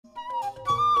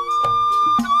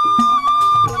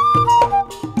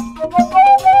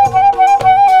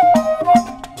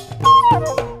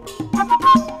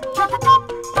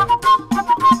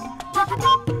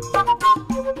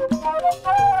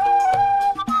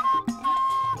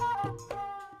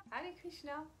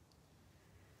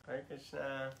Hare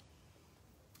Krishna.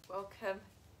 Welcome.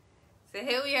 So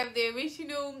here we have the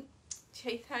original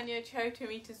Chaitanya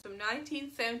Charitamritas from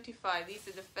 1975. These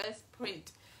are the first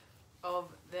print of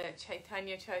the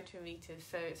Chaitanya Charitamritas.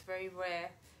 So it's a very rare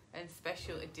and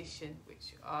special edition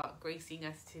which are gracing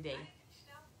us today.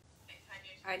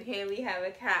 And here we have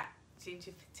a cat,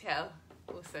 Ginger Patel,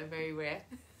 also very rare.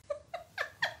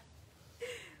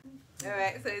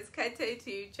 Alright, so it's Canto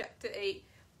 2, Chapter 8,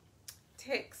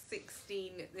 Text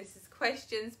 16. This is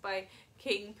questions by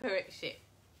King Parikshit.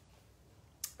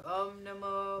 Om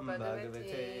Namo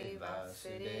Bhagavate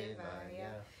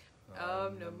Vasudevaya.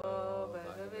 Om Namo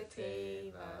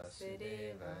Bhagavate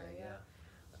Vasudevaya.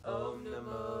 Om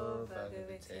Namo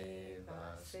Bhagavate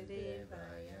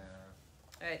Vasudevaya.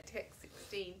 Alright, text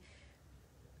 16.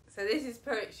 So this is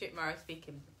Parikshit Maharaj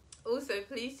speaking. Also,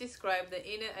 please describe the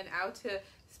inner and outer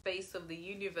space of the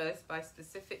universe by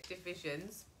specific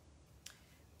divisions,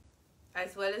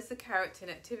 as well as the character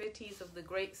and activities of the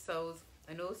great souls,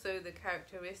 and also the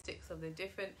characteristics of the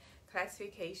different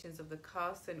classifications of the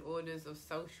castes and orders of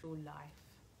social life.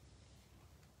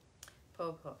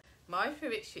 Purport. Maharaj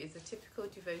Parikshit is a typical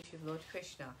devotee of Lord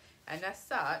Krishna, and as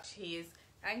such, he is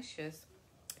anxious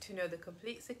to know the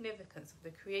complete significance of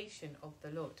the creation of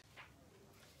the Lord.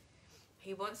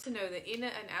 He wants to know the inner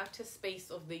and outer space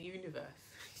of the universe.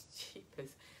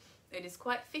 Jeepers. It is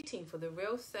quite fitting for the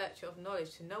real searcher of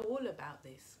knowledge to know all about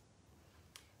this.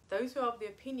 Those who are of the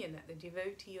opinion that the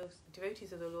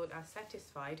devotees of the Lord are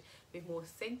satisfied with more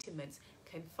sentiments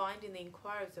can find in the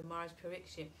inquiries of Maharaj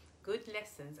Parikshit good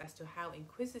lessons as to how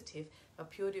inquisitive a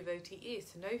pure devotee is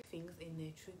to know things in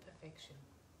their true perfection.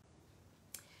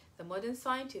 The modern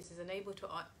scientist is unable to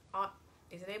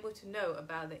know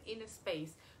about the inner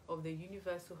space of the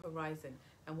universal horizon,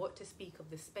 and what to speak of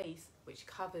the space which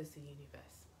covers the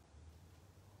universe.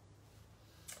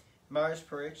 Maharaj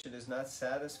Parikshit is not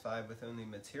satisfied with only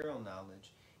material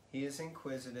knowledge. He is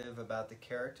inquisitive about the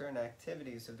character and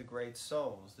activities of the great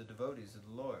souls, the devotees of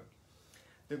the Lord.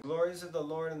 The glories of the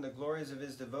Lord and the glories of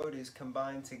his devotees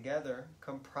combined together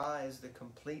comprise the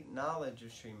complete knowledge of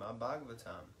Srimad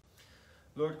Bhagavatam.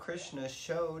 Lord Krishna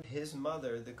showed his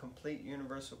mother the complete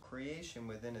universal creation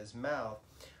within his mouth,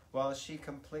 while she,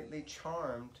 completely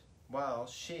charmed by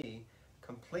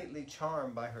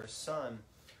her son,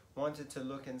 wanted to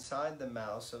look inside the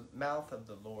mouth of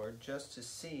the Lord just to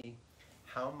see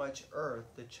how much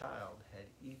earth the child had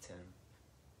eaten.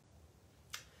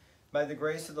 By the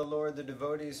grace of the Lord, the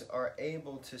devotees are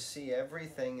able to see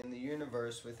everything in the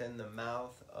universe within the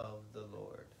mouth of the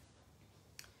Lord.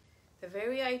 The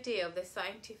very idea of the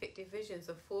scientific divisions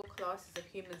of 4 classes of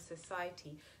human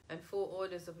society and 4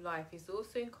 orders of life is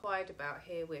also inquired about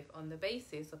herewith on the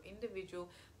basis of individual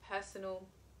personal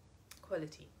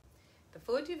quality. The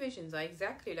 4 divisions are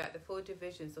exactly like the 4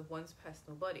 divisions of one's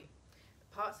personal body.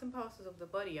 The parts and parcels of the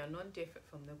body are non-different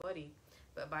from the body,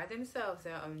 but by themselves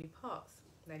they are only parts.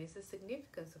 That is the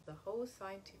significance of the whole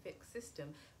scientific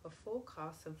system of 4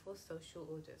 castes and 4 social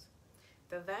orders.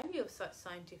 The value of such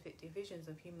scientific divisions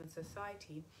of human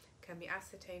society can be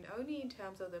ascertained only in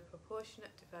terms of the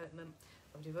proportionate development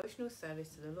of devotional service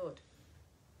to the Lord.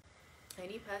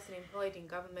 Any person employed in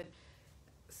government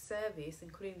service,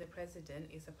 including the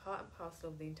president, is a part and parcel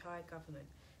of the entire government.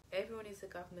 Everyone is a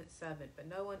government servant, but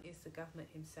no one is the government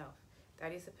himself.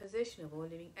 That is the position of all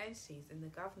living entities in the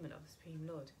government of the Supreme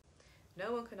Lord.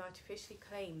 No one can artificially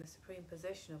claim the supreme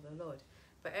position of the Lord,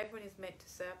 but everyone is meant to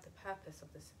serve the purpose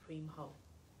of the supreme whole.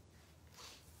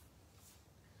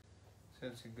 So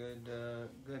it's a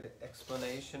good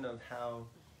explanation of how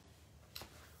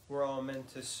we're all meant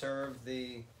to serve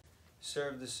the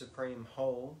supreme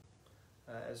whole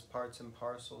as parts and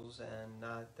parcels, and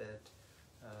not that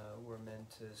we're meant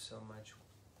to so much.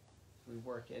 We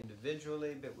work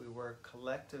individually, but we work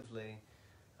collectively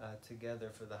together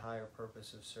for the higher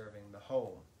purpose of serving the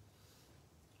whole.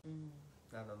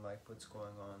 Not unlike what's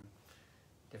going on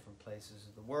in different places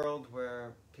of the world,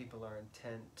 where people are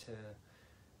intent to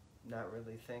not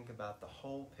really think about the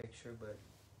whole picture, but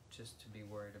just to be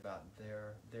worried about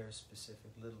their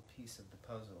specific little piece of the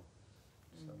puzzle.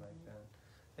 So like that.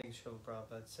 I think Srila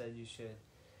Prabhupada said you should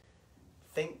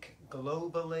think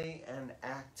globally and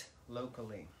act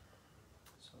locally.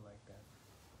 So like that.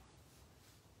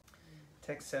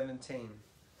 Text 17.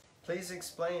 Please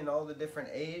explain all the different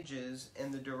ages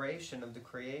and the duration of the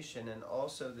creation, and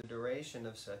also the duration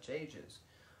of such ages.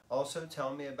 Also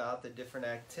tell me about the different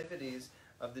activities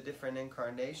of the different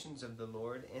incarnations of the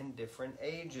Lord in different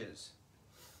ages.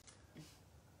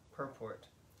 Purport.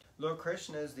 Lord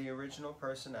Krishna is the original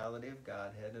personality of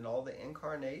Godhead, and all the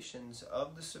incarnations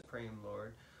of the Supreme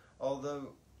Lord,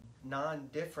 although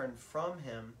non-different from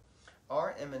him,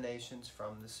 are emanations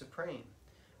from the Supreme.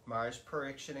 Maharaj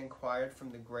Parikshit inquired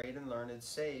from the great and learned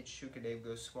sage Shukadeva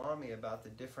Goswami about the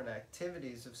different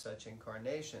activities of such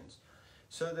incarnations,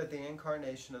 so that the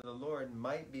incarnation of the Lord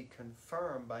might be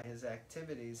confirmed by his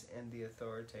activities in the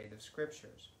authoritative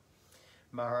scriptures.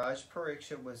 Maharaj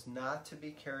Parikshit was not to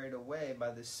be carried away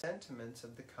by the sentiments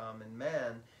of the common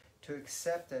man to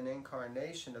accept an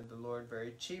incarnation of the Lord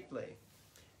very cheaply.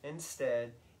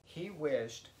 Instead, he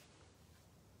wished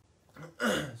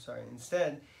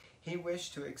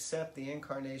to accept the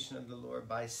incarnation of the Lord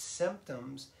by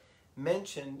symptoms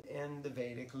mentioned in the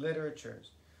Vedic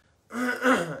literatures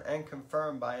and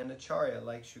confirmed by an acharya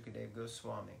like Shukadeva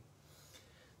Goswami.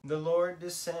 The Lord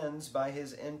descends by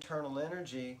his internal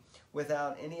energy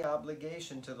without any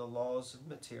obligation to the laws of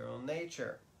material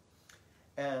nature,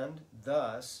 and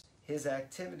thus his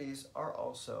activities are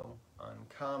also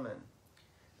uncommon.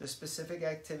 The specific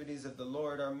activities of the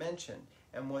Lord are mentioned,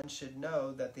 and one should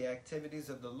know that the activities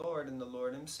of the Lord and the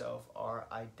Lord himself are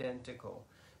identical,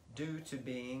 due to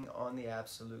being on the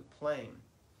absolute plane.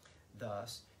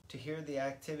 Thus, to hear the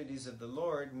activities of the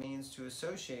Lord means to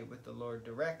associate with the Lord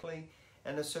directly,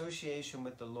 and association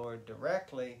with the Lord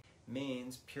directly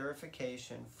means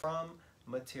purification from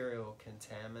material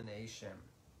contamination.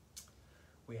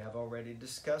 We have already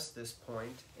discussed this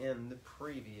point in the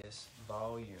previous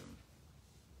volume.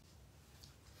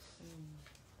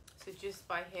 So just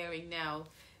by hearing now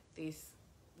this,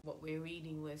 what we're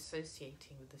reading, we're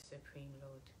associating with the Supreme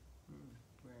Lord.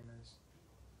 Very nice.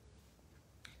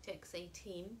 Text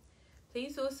 18.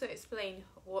 Please also explain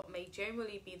what may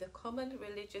generally be the common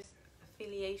religious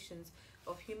affiliations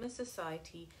of human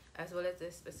society, as well as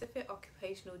the specific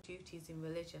occupational duties in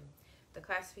religion, the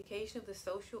classification of the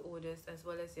social orders, as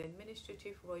well as the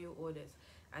administrative royal orders,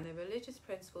 and the religious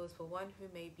principles for one who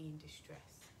may be in distress.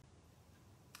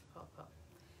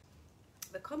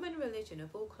 The common religion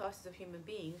of all classes of human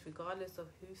beings, regardless of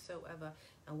whosoever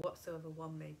and whatsoever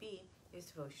one may be, is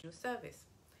devotional service.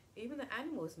 Even the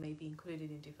animals may be included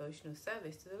in devotional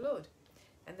service to the Lord,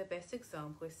 and the best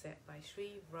example is set by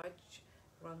Sri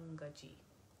Rajrangaji,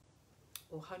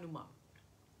 or Hanuman,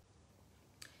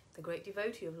 the great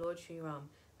devotee of Lord Sri Ram.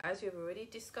 As we have already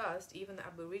discussed, even the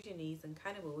aborigines and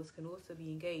cannibals can also be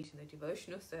engaged in the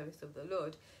devotional service of the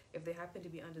Lord if they happen to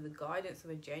be under the guidance of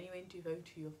a genuine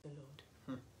devotee of the Lord.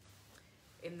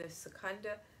 In the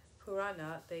Skanda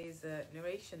Purana, there is a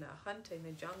narration that a hunter in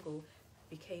the jungle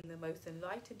became the most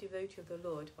enlightened devotee of the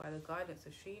Lord by the guidance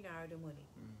of Sri Narada Muni.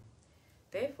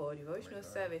 Therefore, devotional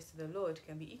service to the Lord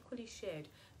can be equally shared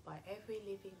by every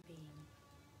living being.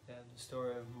 Yeah, the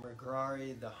story of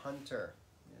Mrigarari the hunter.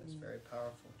 Yeah, it's a very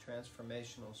powerful,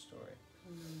 transformational story.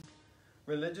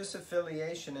 Religious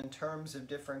affiliation in terms of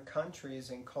different countries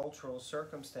and cultural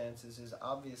circumstances is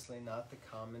obviously not the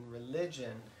common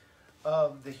religion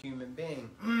of the human being.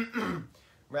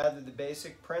 Rather, the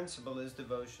basic principle is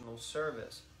devotional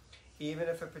service. Even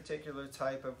if a particular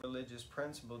type of religious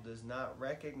principle does not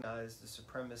recognize the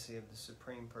supremacy of the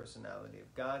Supreme Personality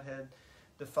of Godhead,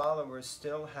 the followers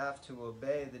still have to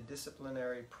obey the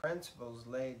disciplinary principles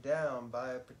laid down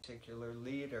by a particular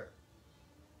leader.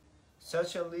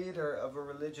 Such a leader of a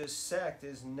religious sect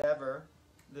is never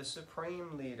the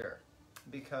supreme leader,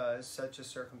 because such a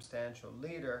circumstantial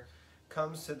leader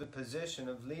comes to the position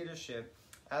of leadership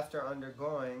after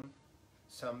undergoing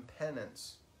some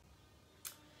penance.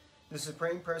 The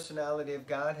Supreme Personality of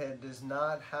Godhead does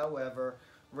not, however,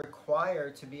 require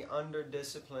to be under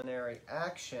disciplinary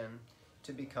action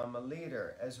to become a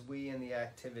leader, as we in the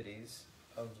activities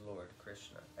of Lord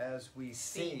Krishna, as we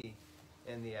see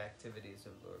in the activities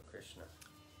of Lord Krishna.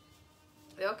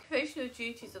 The occupational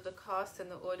duties of the caste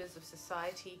and the orders of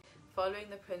society, following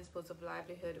the principles of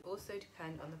livelihood, also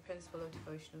depend on the principle of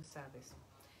devotional service.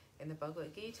 In the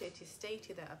Bhagavad Gita, it is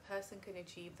stated that a person can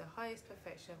achieve the highest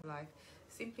perfection of life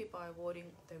simply by awarding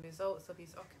the results of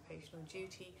his occupational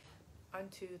duty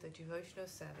unto the devotional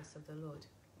service of the Lord.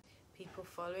 People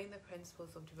following the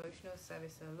principles of devotional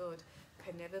service to the Lord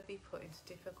can never be put into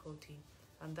difficulty,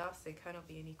 and thus there cannot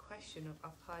be any question of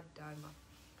apadharma,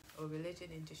 or religion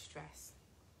in distress.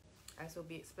 As will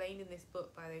be explained in this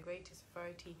book by the greatest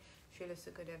authority, Srila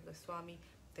Sukadeva Goswami,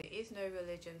 there is no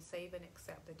religion save and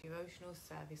except the devotional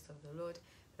service of the Lord,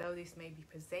 though this may be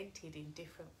presented in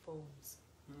different forms.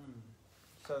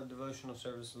 So devotional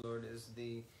service of the Lord is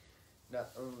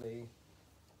not only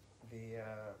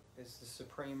it's the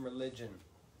supreme religion.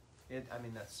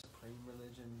 Not supreme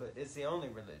religion, but it's the only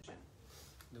religion,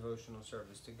 devotional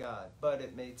service to God. But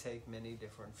it may take many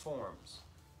different forms.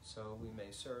 So we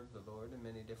may serve the Lord in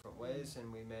many different ways,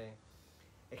 and we may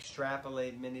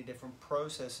extrapolate many different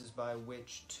processes by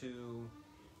which to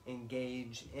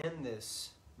engage in this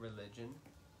religion,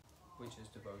 which is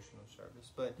devotional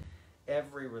service, but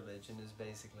every religion is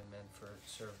basically meant for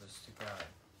service to God.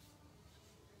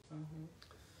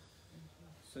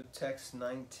 So text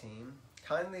 19,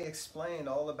 kindly explain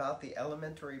all about the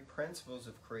elementary principles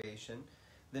of creation,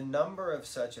 the number of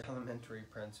such elementary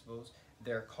principles,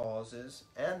 their causes,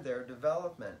 and their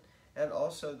development, and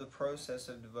also the process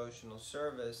of devotional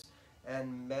service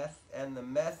and the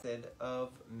method of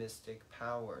mystic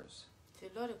powers.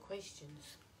 It's a lot of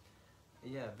questions.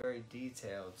 Yeah, very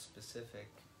detailed, specific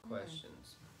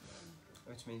questions,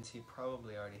 which means he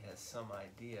probably already has some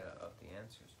idea of the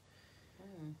answers.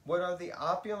 What are the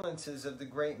opulences of the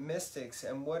great mystics,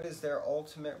 and what is their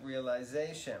ultimate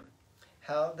realization?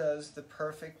 How does the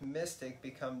perfect mystic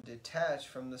become detached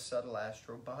from the subtle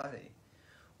astral body?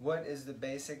 What is the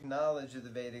basic knowledge of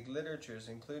the Vedic literatures,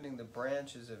 including the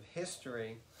branches of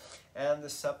history and the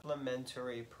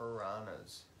supplementary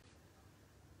Puranas?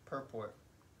 Purport.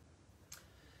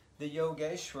 The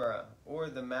Yogeshwara, or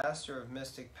the master of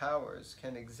mystic powers,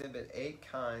 can exhibit 8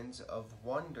 kinds of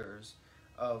wonders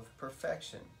of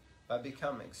perfection by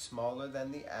becoming smaller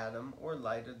than the atom or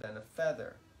lighter than a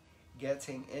feather,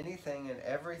 getting anything and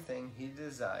everything he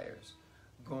desires,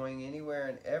 going anywhere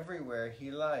and everywhere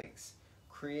he likes,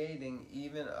 creating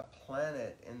even a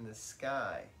planet in the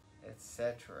sky,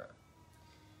 etc.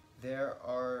 There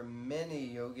are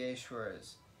many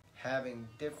Yogeshwaras having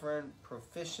different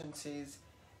proficiencies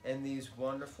in these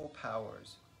wonderful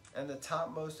powers, and the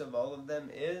topmost of all of them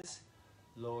is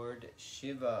Lord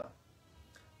Shiva.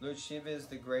 Lord Shiva is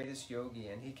the greatest yogi,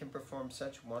 and he can perform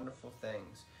such wonderful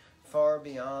things, far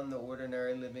beyond the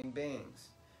ordinary living beings.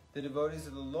 The devotees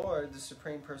of the Lord, the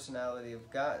Supreme Personality of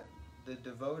God, the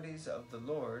devotees of the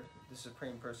Lord, the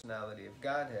Supreme Personality of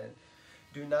Godhead,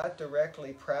 do not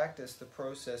directly practice the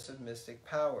process of mystic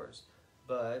powers,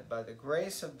 but by the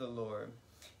grace of the Lord,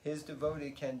 his devotee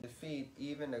can defeat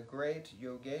even a great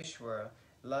Yogeshwara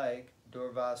like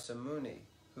Durvasa Muni,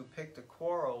 who picked a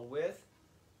quarrel with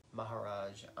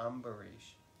Maharaj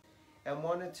Ambarish and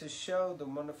wanted to show the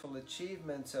wonderful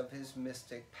achievements of his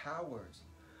mystic powers.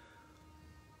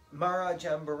 Maharaj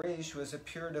Ambarish was a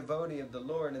pure devotee of the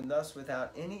Lord, and thus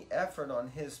without any effort on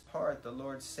his part, the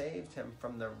Lord saved him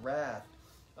from the wrath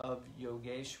of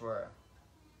Yogeshwara,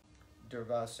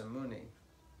 Durvasa Muni.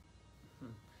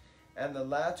 And the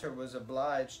latter was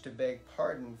obliged to beg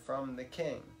pardon from the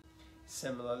king.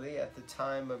 Similarly, at the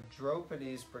time of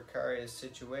Draupadi's precarious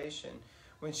situation,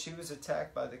 when she was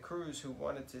attacked by the crews who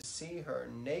wanted to see her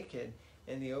naked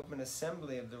in the open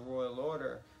assembly of the royal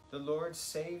order, the Lord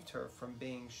saved her from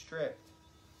being stripped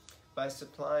by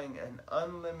supplying an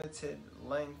unlimited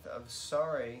length of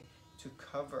sari to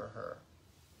cover her.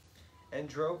 And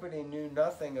Draupadi knew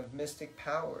nothing of mystic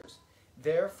powers.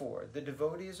 Therefore, the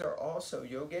devotees are also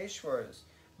Yogeshwaras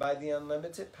by the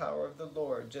unlimited power of the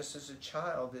Lord, just as a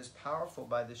child is powerful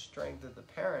by the strength of the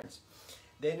parents.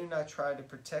 They do not try to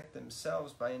protect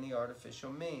themselves by any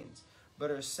artificial means,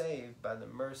 but are saved by the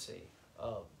mercy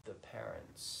of the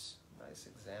parents. Nice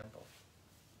example.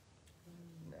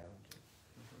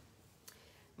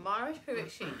 Maharaj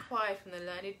Parikshit inquired from the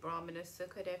learned Brahmana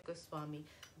Sukadev Goswami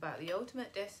about the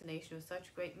ultimate destination of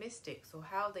such great mystics, or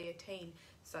how they attain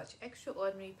such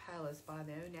extraordinary powers by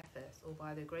their own efforts or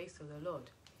by the grace of the Lord.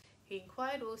 He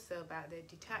inquired also about their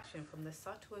detachment from the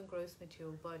subtle and gross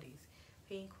material bodies.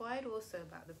 He inquired also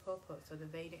about the purports of the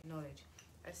Vedic knowledge.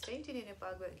 As stated in the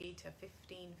Bhagavad Gita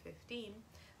 15:15,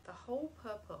 the whole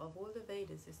purport of all the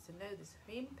Vedas is to know the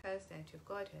Supreme Personality of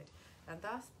Godhead, and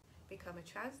thus become a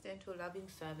transcendental loving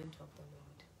servant of the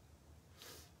Lord.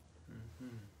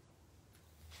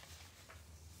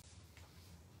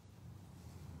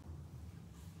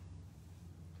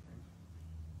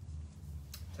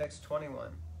 Text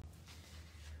 21.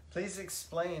 Please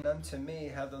explain unto me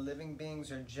how the living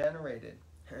beings are generated,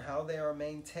 how they are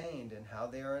maintained, and how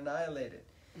they are annihilated.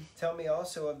 Tell me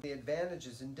also of the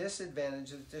advantages and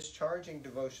disadvantages of discharging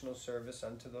devotional service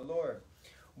unto the Lord.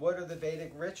 What are the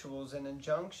Vedic rituals and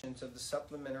injunctions of the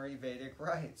supplementary Vedic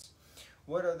rites?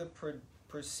 What are the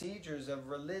procedures of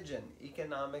religion,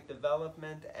 economic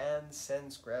development, and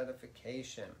sense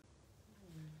gratification?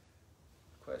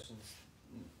 Questions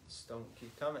don't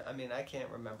keep coming. I mean, I can't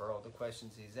remember all the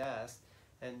questions he's asked,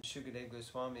 and Shukadev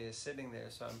Goswami is sitting there,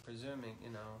 so I'm presuming,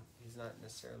 he's not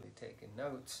necessarily taking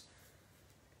notes,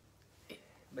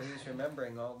 but he's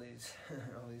remembering all these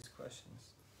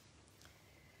questions.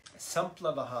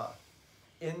 Samplavaha,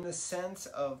 in the sense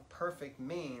of perfect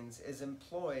means, is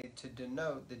employed to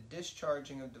denote the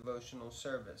discharging of devotional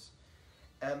service.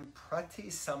 And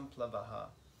pratisamplavaha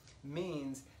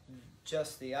means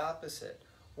just the opposite,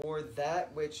 or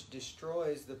that which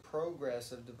destroys the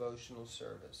progress of devotional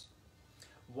service.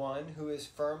 One who is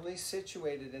firmly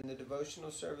situated in the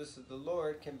devotional service of the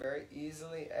Lord can very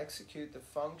easily execute the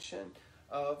function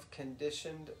of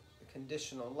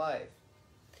conditional life.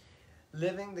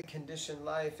 Living the conditioned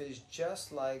life is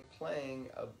just like plying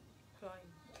a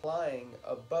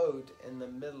boat in the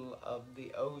middle of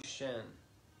the ocean.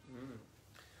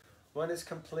 One is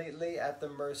completely at the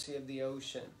mercy of the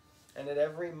ocean, and at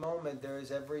every moment there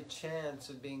is every chance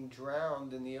of being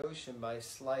drowned in the ocean by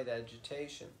slight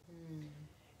agitation.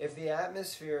 If the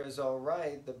atmosphere is all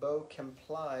right, the boat can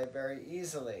ply very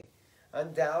easily,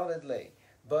 undoubtedly.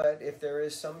 But if there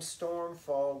is some storm,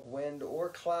 fog, wind, or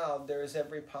cloud, there is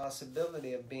every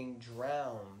possibility of being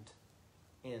drowned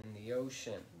in the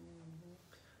ocean.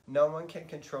 No one can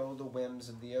control the whims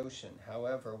of the ocean.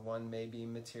 However, one may be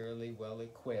materially well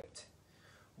equipped.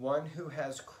 One who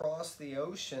has crossed the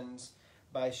oceans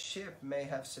by ship may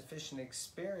have sufficient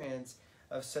experience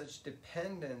of such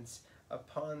dependence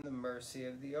upon the mercy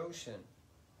of the ocean.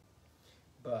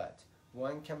 But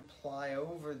one can ply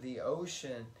over the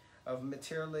ocean of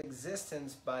material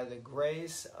existence by the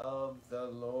grace of the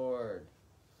Lord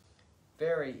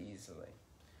very easily,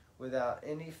 without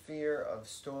any fear of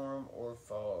storm or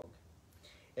fog.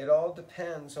 It all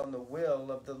depends on the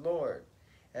will of the Lord,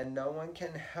 and no one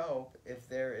can help if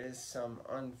there is some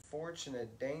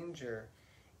unfortunate danger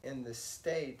in the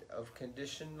state of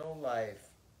conditional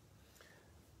life.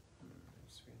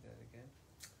 Let's read that again.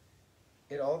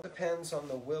 It all depends on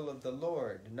the will of the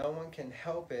Lord. No one can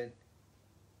help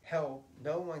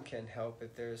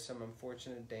if there is some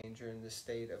unfortunate danger in the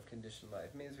state of conditioned life.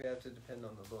 It means we have to depend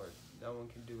on the Lord. No one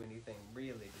can do anything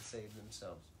really to save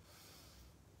themselves.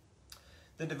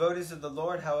 The devotees of the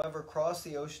Lord, however, cross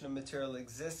the ocean of material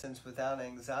existence without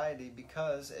anxiety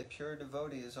because a pure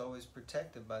devotee is always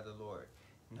protected by the Lord.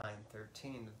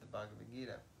 9:13 of the Bhagavad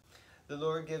Gita. The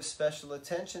Lord gives special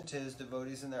attention to his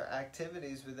devotees in their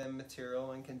activities within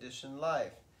material and conditioned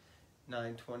life.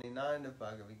 9:29 of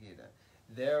Bhagavad Gita.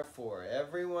 Therefore,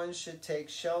 everyone should take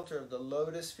shelter of the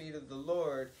lotus feet of the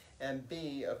Lord and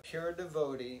be a pure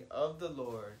devotee of the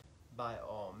Lord by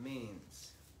all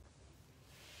means.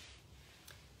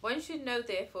 One should know,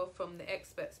 therefore, from the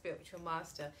expert spiritual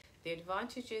master, the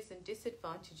advantages and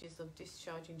disadvantages of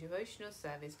discharging devotional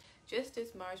service, just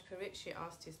as Maharaj Parikshit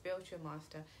asked his spiritual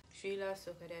master, Srila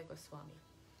Sukadeva Goswami.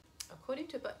 According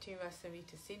to Bhaktivedanta Swami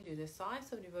Srila, the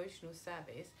science of devotional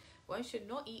service, one should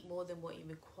not eat more than what he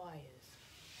requires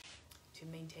to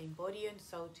maintain body and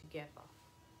soul together,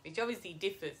 which obviously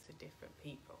differs for different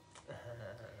people.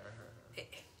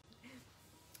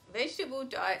 Vegetable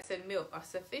diets and milk are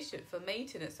sufficient for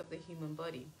maintenance of the human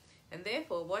body, and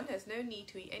therefore one has no need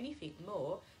to eat anything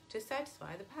more to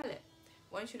satisfy the palate.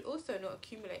 One should also not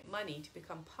accumulate money to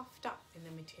become puffed up in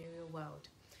the material world.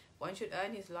 One should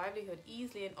earn his livelihood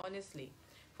easily and honestly,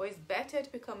 for it is better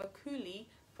to become a coolie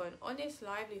for an honest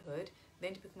livelihood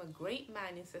than to become a great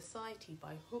man in society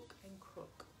by hook and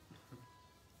crook.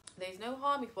 There is no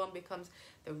harm if one becomes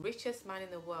the richest man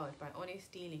in the world by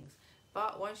honest dealings,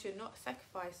 but one should not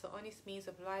sacrifice the honest means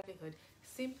of livelihood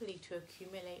simply to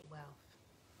accumulate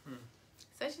wealth.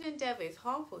 Such an endeavour is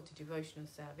harmful to devotional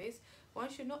service. One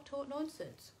should not talk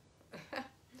nonsense.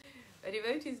 A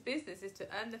devotee's business is to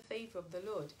earn the favour of the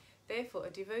Lord. Therefore, a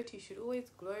devotee should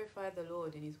always glorify the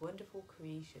Lord in his wonderful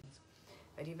creations.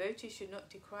 A devotee should not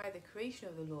decry the creation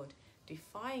of the Lord,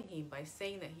 defying him by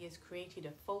saying that he has created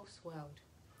a false world.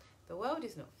 The world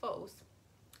is not false.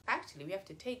 Actually, we have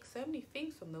to take so many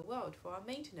things from the world for our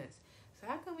maintenance. So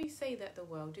how can we say that the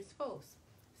world is false?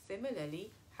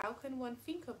 Similarly, how can one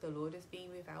think of the Lord as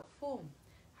being without form?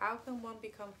 How can one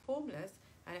become formless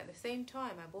and at the same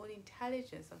time have all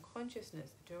intelligence and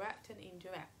consciousness, direct and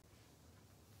indirect?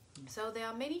 So there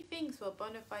are many things for a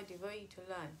bona fide devotee to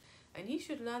learn, and he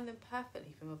should learn them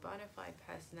perfectly from a bona fide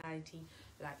personality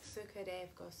like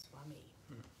Sukadeva Goswami.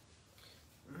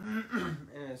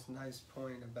 And it's a nice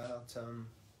point about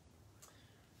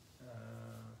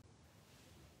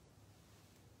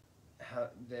how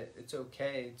that it's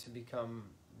okay to become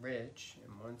rich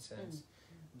in one sense,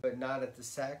 but not at the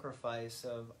sacrifice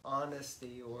of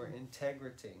honesty or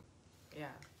integrity.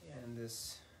 Yeah. And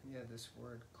this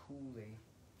word coolie.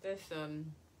 There's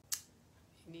in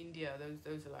India,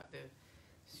 those are like the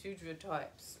Sudra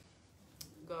types.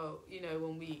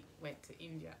 When we went to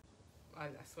India,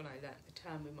 that's when I learned the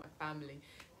term with my family.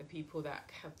 The people that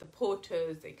have the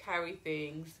porters, they carry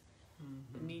things.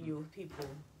 The menial people,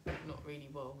 not really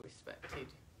well respected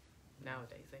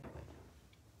nowadays anyway.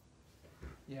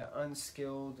 Yeah,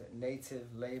 unskilled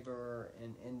native laborer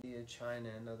in India, China,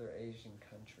 and other Asian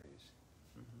countries.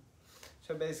 So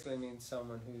So it basically means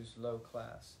someone who's low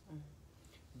class.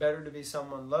 Better to be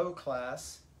someone low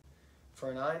class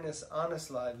for an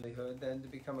honest livelihood than to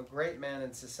become a great man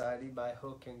in society by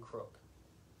hook and crook.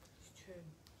 It's true.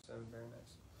 So very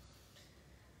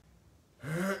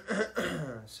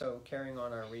nice. So carrying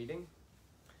on our reading.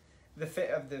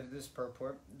 This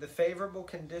purport, the favorable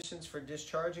conditions for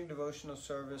discharging devotional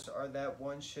service are that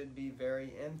one should be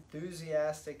very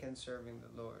enthusiastic in serving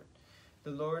the Lord. The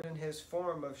Lord, in his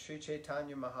form of Sri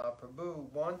Chaitanya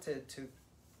Mahaprabhu,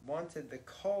 wanted the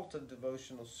cult of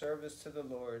devotional service to the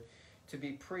Lord to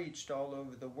be preached all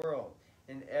over the world,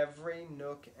 in every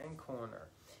nook and corner.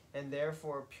 And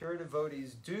therefore, pure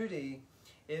devotees' duty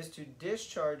is to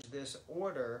discharge this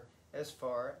order as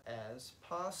far as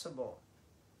possible.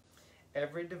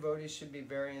 Every devotee should be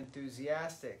very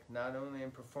enthusiastic, not only in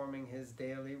performing his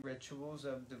daily rituals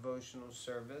of devotional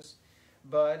service,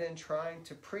 but in trying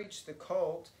to preach the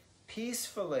cult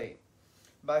peacefully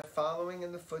by following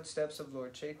in the footsteps of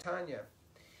Lord Chaitanya.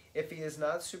 If he is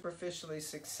not superficially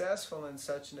successful in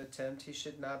such an attempt, he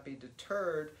should not be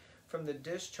deterred from the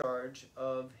discharge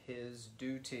of his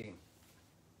duty.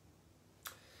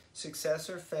 Success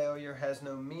or failure has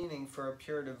no meaning for a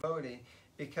pure devotee,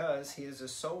 because he is a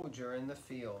soldier in the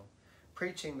field.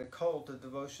 Preaching the cult of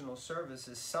devotional service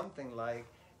is something like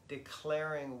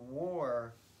declaring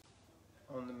war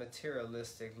on the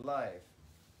materialistic life.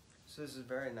 So this is a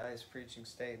very nice preaching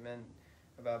statement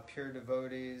about pure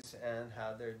devotees and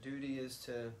how their duty is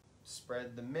to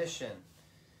spread the mission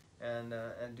and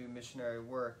do missionary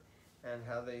work, and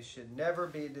how they should never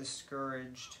be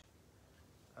discouraged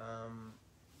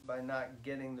by not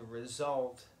getting the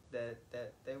result that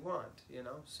they want, you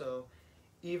know. So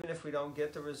even if we don't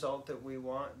get the result that we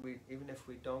want, even if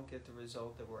we don't get the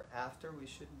result that we're after, we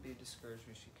shouldn't be discouraged.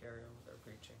 We should carry on with our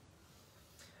preaching.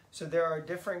 So there are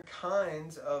different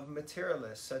kinds of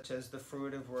materialists, such as the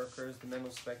fruitive workers, the mental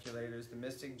speculators, the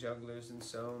mystic jugglers, and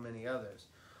so many others.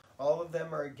 All of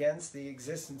them are against the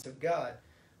existence of God.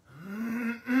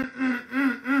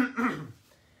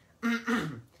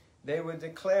 They would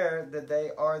declare that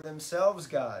they are themselves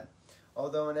God,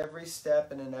 although in every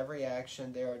step and in every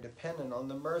action they are dependent on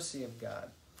the mercy of God.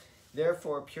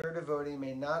 Therefore, a pure devotee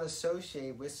may not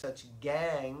associate with such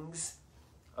gangs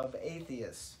of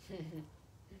atheists.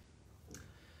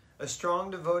 A strong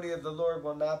devotee of the Lord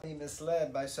will not be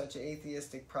misled by such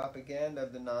atheistic propaganda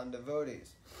of the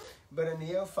non-devotees. But a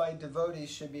neophyte devotee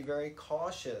should be very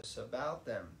cautious about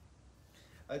them.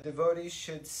 A devotee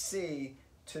should see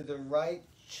to the right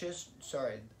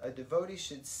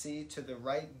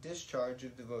discharge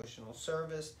of devotional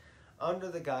service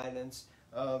under the guidance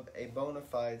of a bona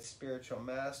fide spiritual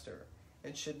master,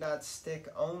 and should not stick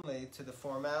only to the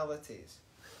formalities.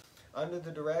 Under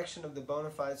the direction of the bona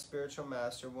fide spiritual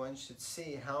master, one should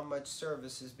see how much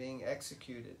service is being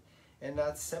executed, and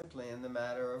not simply in the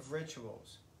matter of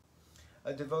rituals.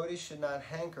 A devotee should not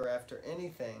hanker after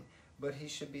anything, but he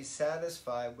should be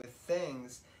satisfied with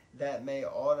things that may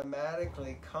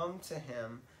automatically come to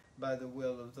him by the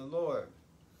will of the Lord.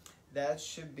 That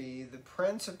should be the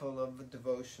principle of a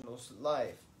devotional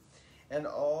life. And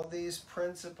all these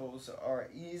principles are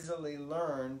easily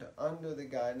learned under the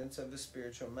guidance of a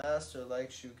spiritual master like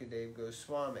Shukadeva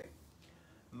Goswami.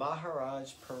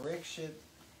 Maharaj Parikshit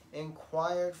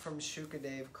inquired from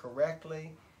Shukadeva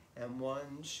correctly, and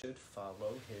one should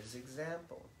follow his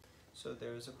example. So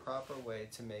there is a proper way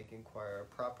to make inquiry,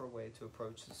 a proper way to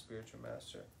approach the spiritual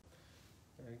master.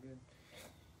 Very good.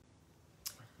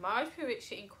 Maharaj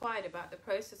Parikshit inquired about the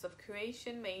process of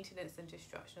creation, maintenance, and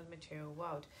destruction of the material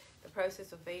world, the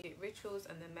process of Vedic rituals,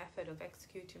 and the method of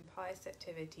executing pious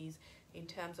activities in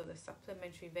terms of the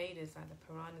supplementary Vedas like the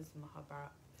Puranas and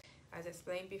Mahabharata. As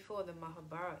explained before, the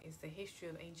Mahabharata is the history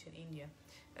of ancient India,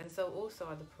 and so also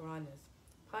are the Puranas.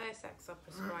 Pious acts are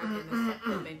prescribed in the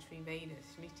supplementary Vedas,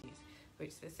 Smritis,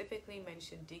 which specifically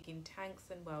mention digging tanks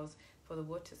and wells for the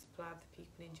water supply of the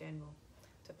people in general,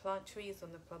 to plant trees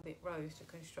on the public roads, to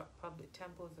construct public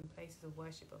temples and places of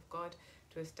worship of God,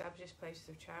 to establish places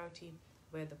of charity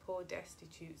where the poor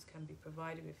destitutes can be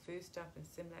provided with foodstuff, and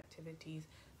similar activities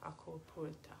are called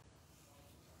purports.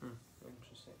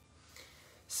 Interesting.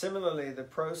 Similarly, the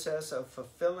process of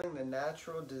fulfilling the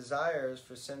natural desires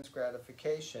for sense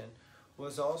gratification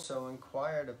was also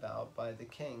inquired about by the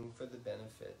king for the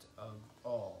benefit of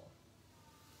all.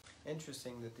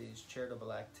 Interesting that these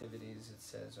charitable activities, it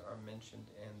says, are mentioned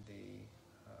in the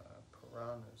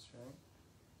Puranas, right?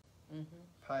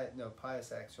 Mm-hmm.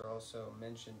 Pious acts are also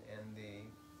mentioned in the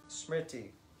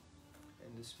Smriti,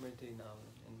 Smriti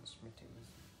knowledge, in the Smriti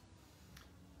wisdom.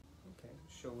 Okay,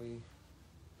 shall we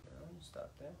stop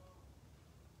there?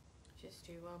 Just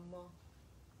do one more.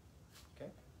 Okay.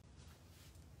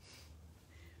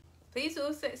 Please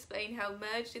also explain how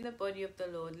merged in the body of the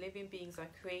Lord living beings are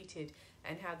created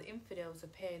and how the infidels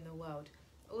appear in the world.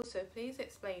 Also, please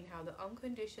explain how the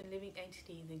unconditioned living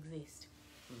entities exist.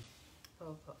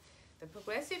 Prabhupada. The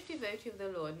progressive devotee of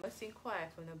the Lord must inquire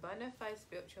from the bona fide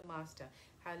spiritual master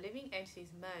how living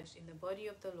entities merged in the body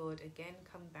of the Lord again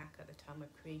come back at the time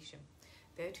of creation.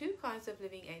 There are two kinds of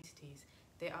living entities.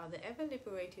 They are the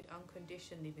ever-liberated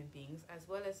unconditioned living beings as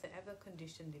well as the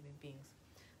ever-conditioned living beings.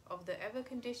 Of the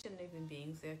ever-conditioned living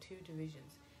beings, there are two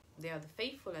divisions. They are the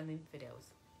faithful and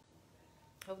infidels.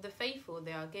 Of the faithful,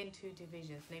 there are again two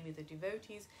divisions, namely the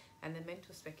devotees and the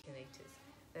mental speculators.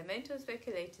 The mental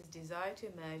speculators desire to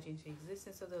emerge into the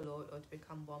existence of the Lord or to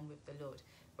become one with the Lord,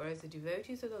 whereas the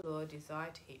devotees of the Lord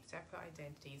desire to keep separate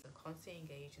identities and constantly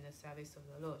engage in the service of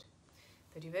the Lord.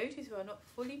 The devotees who are not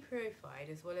fully purified,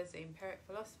 as well as the empiric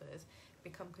philosophers,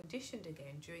 become conditioned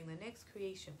again during the next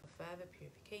creation for further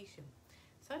purification.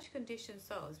 Such conditioned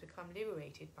souls become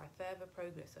liberated by further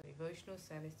progress of devotional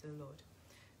service to the Lord.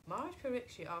 Maharaj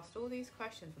Parikshit asked all these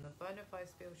questions from the bona fide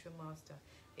spiritual master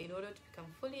in order to become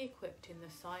fully equipped in the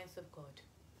science of God.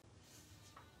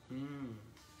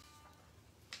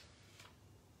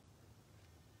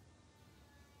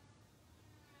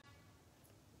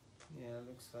 Yeah, it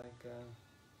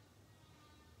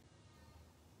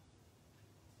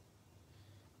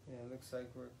looks like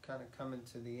we're kind of coming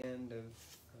to the end of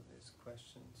his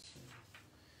questions.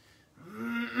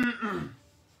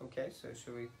 Okay, so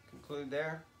should we conclude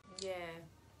there? Yeah.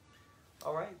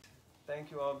 All right.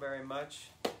 Thank you all very much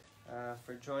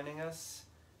for joining us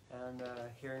and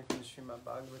hearing from Srimad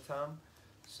Bhagavatam.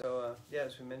 So,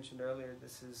 as we mentioned earlier,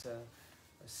 this is a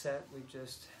set we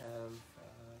just have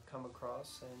come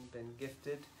across and been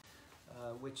gifted,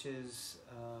 which is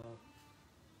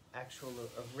actual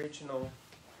original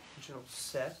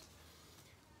set.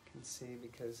 You can see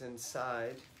because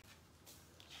inside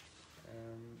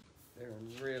they're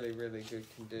in really, really good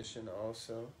condition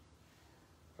also.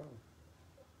 Oh,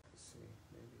 let's see,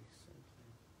 maybe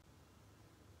something.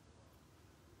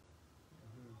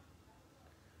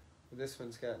 This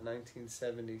one's got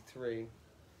 1973,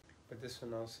 but this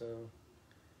one also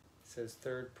says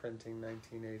third printing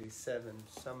 1987.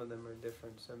 Some of them are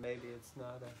different, so maybe it's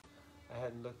not I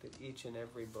hadn't looked at each and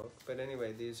every book. But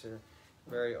anyway, these are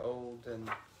very old, and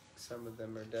some of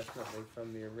them are definitely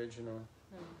from the original.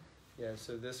 Yeah,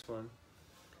 so this one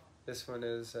is from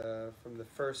the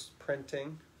first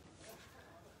printing,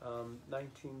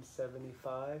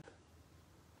 1975.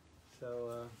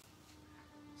 So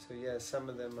yeah, some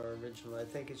of them are original. I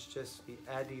think it's just the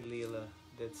Adi Leela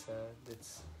that's a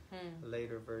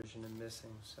later version and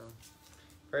missing. So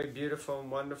very beautiful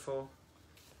and wonderful.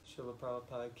 Srila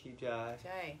Prabhupada ki jai.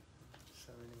 Jai.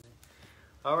 So anyway,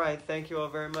 all right. Thank you all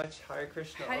very much. Hare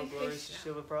Krishna. Hare All glories to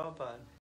Krishna. Srila Prabhupada.